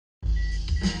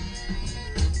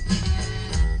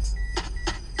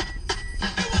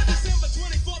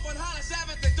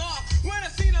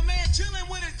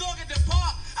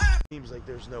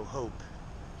no hope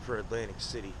for Atlantic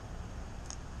City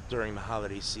during the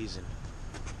holiday season.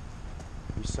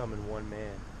 We summoned one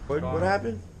man. What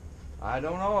happened? I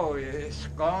don't know. It's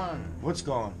gone. What's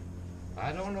gone?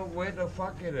 I don't know where the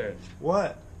fuck it is.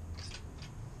 What?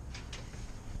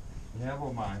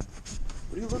 Never mind.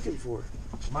 What are you looking for?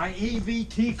 My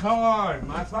EBT card.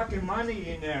 My fucking money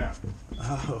in there.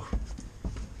 Oh.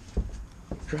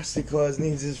 Crusty Claus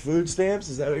needs his food stamps?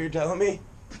 Is that what you're telling me?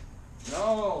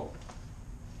 No.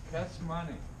 That's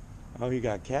money. Oh, you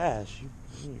got cash.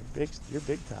 You're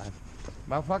big time.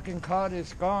 My fucking card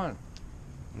is gone.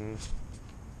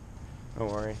 Don't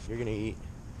worry, you're gonna eat.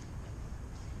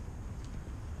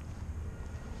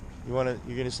 You're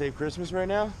gonna save Christmas right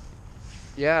now?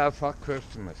 Yeah, fuck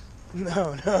Christmas.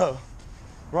 No.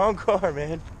 Wrong car,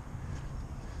 man.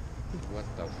 What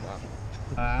the fuck?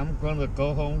 I'm gonna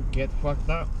go home, get fucked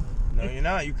up. No, you're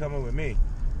not. You coming with me.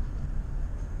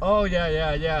 Oh,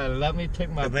 yeah. Let me take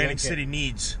my Atlantic blanket. City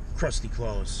needs Crusty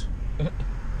Claus.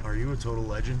 Are you a total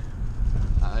legend?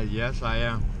 Yes, I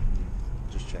am.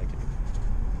 Just checking.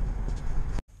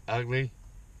 Ugly?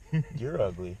 You're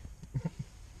ugly.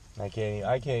 I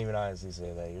can't even honestly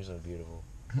say that. You're so beautiful.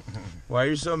 Why are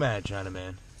you so mad,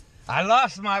 Chinaman? I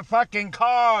lost my fucking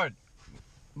card.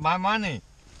 My money.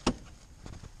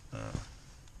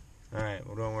 Alright,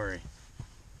 well don't worry.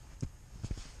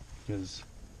 Because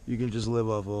you can just live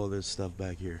off all this stuff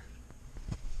back here.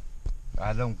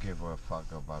 I don't give a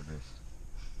fuck about this.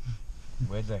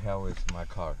 Where the hell is my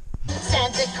car?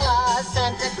 Santa Claus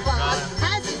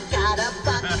hasn't got a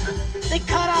buck. They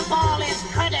cut off all his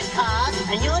credit cards,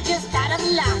 and you're just out of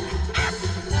luck.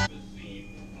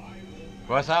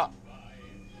 What's up?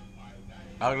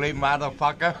 Ugly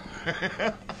motherfucker.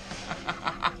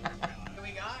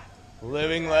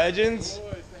 Living legends?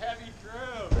 Boys, the heavy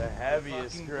crew. The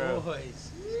heaviest crew. Boys.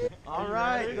 All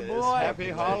right, the boy. Happy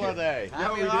holiday.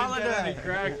 Happy holiday.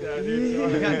 Happy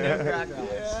holiday.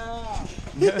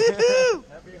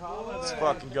 It's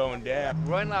fucking going down.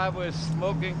 When I was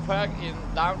smoking crack in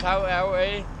downtown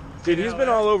LA, Dude, he's been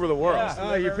all over the world.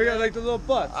 Oh, you pick up like the little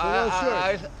butts, the little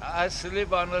shorts. I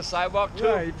sleep on the sidewalk too.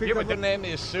 Yeah, you picked up Her name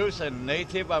is Susan,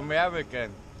 Native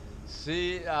American.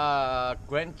 She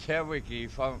Grand Cherokee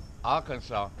from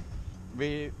Arkansas.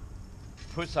 We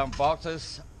put some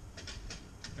boxes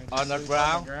on the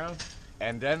ground,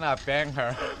 and then I banged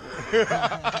her.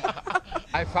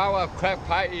 I found a crack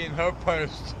pipe in her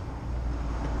purse.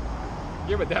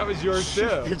 Yeah, but that was yours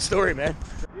too. Good story, man.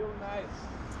 Real nice.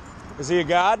 Is he a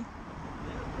god?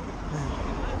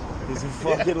 He's a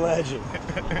fucking legend.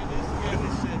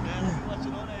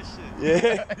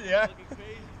 Yeah. Yeah.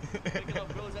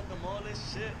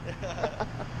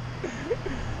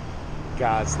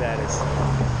 God status.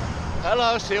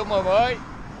 Hello, siêu mùa mới.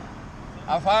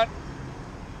 Phát.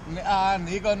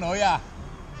 Nỉ con nổi à?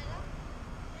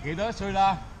 Kỹ đó xui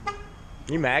ra.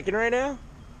 You macking right now?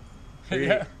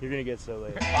 Yeah. You're gonna get so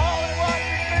late.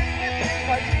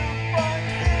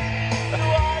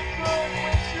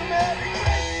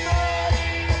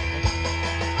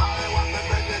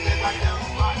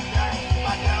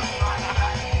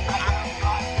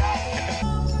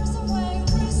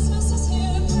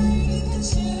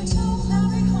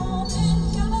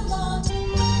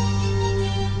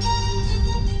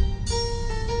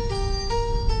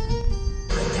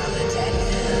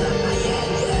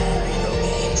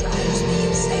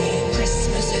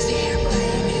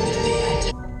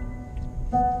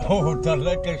 Oh, the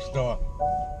liquor store.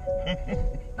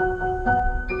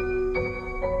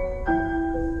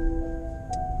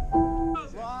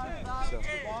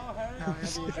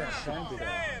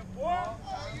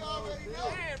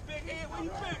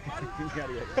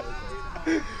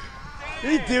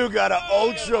 He do got an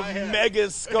ultra mega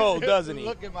skull, doesn't he?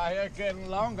 Look at my hair getting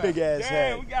longer. Big ass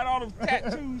head. We got all them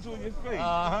tattoos on your face.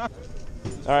 Uh-huh.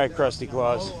 All right, Crusty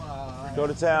Claus, go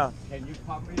to town. Can you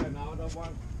pop me another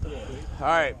one? All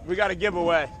right, we got a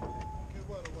giveaway.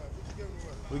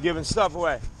 We're giving stuff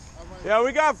away. Yeah,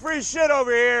 we got free shit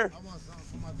over here.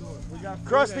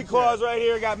 Crusty Claus right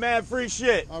here got mad free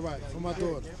shit. All right, for my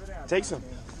daughter. Take some.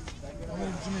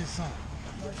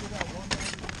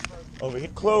 Over here,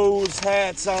 clothes,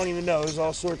 hats, I don't even know. There's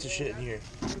all sorts of shit in here.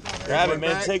 Grab it,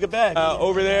 man. Take it back.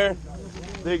 Over there,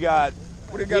 they got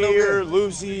beer,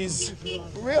 Lucy's.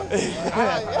 For real?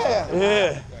 Yeah.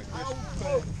 Yeah.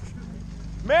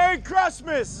 Merry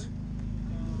Christmas!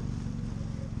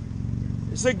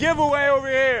 It's a giveaway over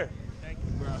here. Thank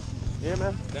you, bro. Yeah,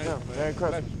 man. Merry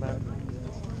Christmas, man.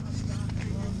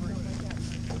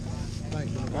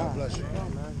 Thank you. God bless you.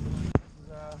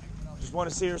 Just want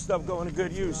to see her stuff going to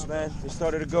good use, man. They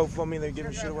started a GoFundMe, they're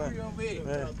giving shit away.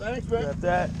 Thanks, man. Got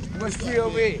that. What's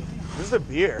QOB? This is the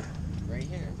beer. Right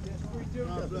here.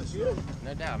 God bless you.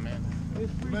 No doubt, man.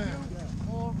 Man.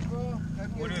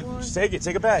 Just take it.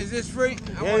 Take a bag. Is this free?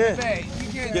 I Yeah, want yeah. a bag. You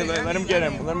can't Yeah, take it. let him get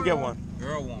him. Let him get one.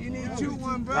 Girl won't. You need two,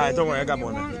 one, bro. All right, don't worry. I got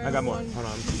more. I got more. Hold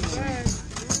on.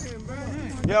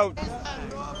 Yo.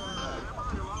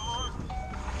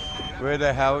 Where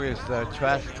the hell is the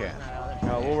trash can?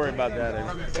 No, we'll worry about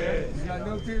that. You got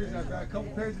no tears. I got a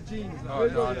couple pairs of jeans. No,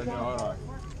 no.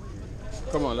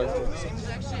 Come on, let's go.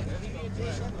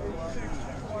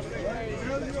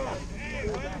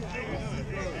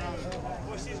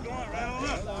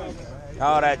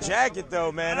 Oh, that jacket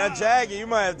though, man. That jacket, you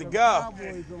might have to go.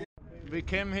 We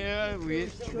came here,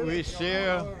 we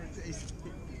share,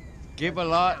 give a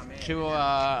lot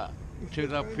to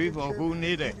the people who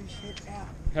need it.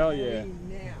 Hell yeah.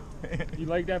 You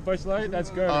like that Busch Light?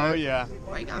 That's good. Oh right? yeah.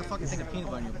 Why you got a fucking thing of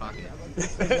peanut butter in your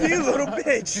pocket? You little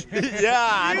bitch. Yeah,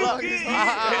 I love He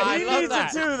needs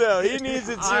that. it too, though. He needs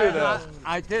it too, though.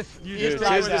 I just Dude,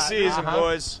 tis the season,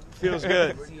 boys. Feels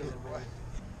good.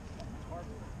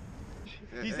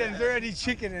 He said there's already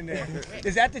chicken in there.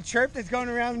 Is that the chirp that's going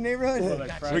around the neighborhood?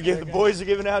 The boys are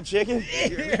giving out chicken?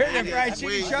 The fried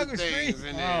chicken truck was free.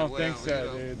 I don't think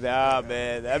so, dude. Nah,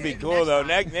 man. That'd be cool, though.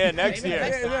 Next year. Next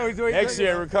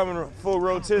year, we're coming full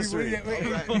rotisserie.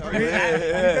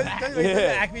 Yeah.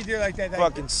 Acme do like that. Like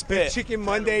Fucking spit. Chicken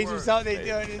Mondays or something. They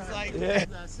do it. It's like. Yeah.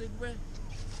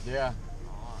 Yeah.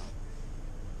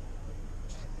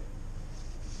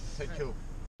 Take two.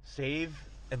 Save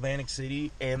Atlantic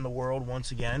City and the world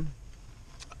once again.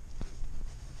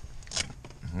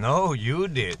 No, you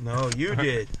did. No, you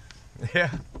did. Yeah.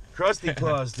 Crusty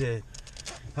Claus did.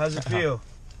 How's it feel?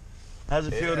 How's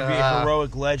it feel to be a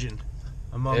heroic legend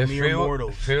among mere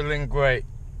mortals? Feeling great.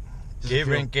 Does it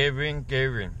feel- Giving.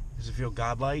 Does it feel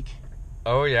godlike?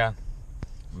 Oh yeah.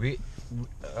 We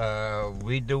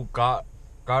do God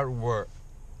work.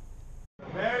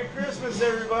 Merry Christmas,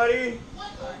 everybody!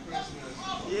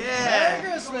 Yeah! Merry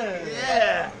Christmas!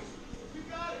 Yeah!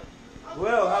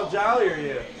 Well, how jolly are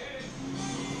you?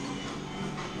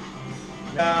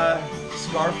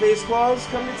 Scarface Claus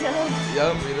come to town?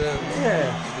 Yup, we did.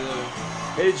 Yeah.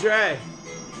 Hey Trey,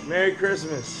 Merry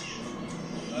Christmas.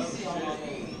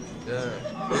 Yeah.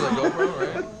 It's a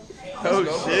GoPro, right? Oh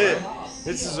shit!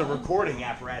 This is a recording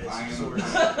apparatus of sorts.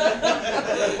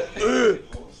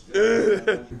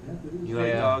 You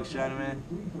like dogs, Chinaman?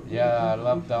 Yeah, I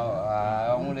love dog.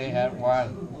 I only had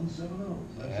one,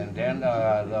 and then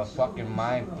the fucking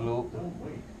mine blew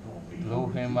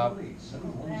him up.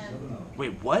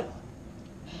 Wait, what?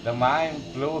 The mine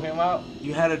blew him up.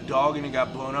 You had a dog and it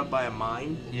got blown up by a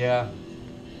mine? Yeah.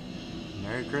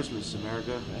 Merry Christmas,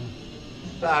 America.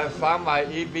 I found my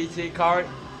EBT card,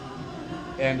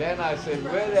 and then I said,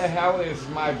 "Where the hell is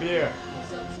my beer?"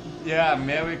 Yeah,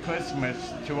 Merry Christmas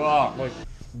to all.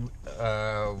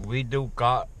 We do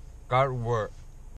God work.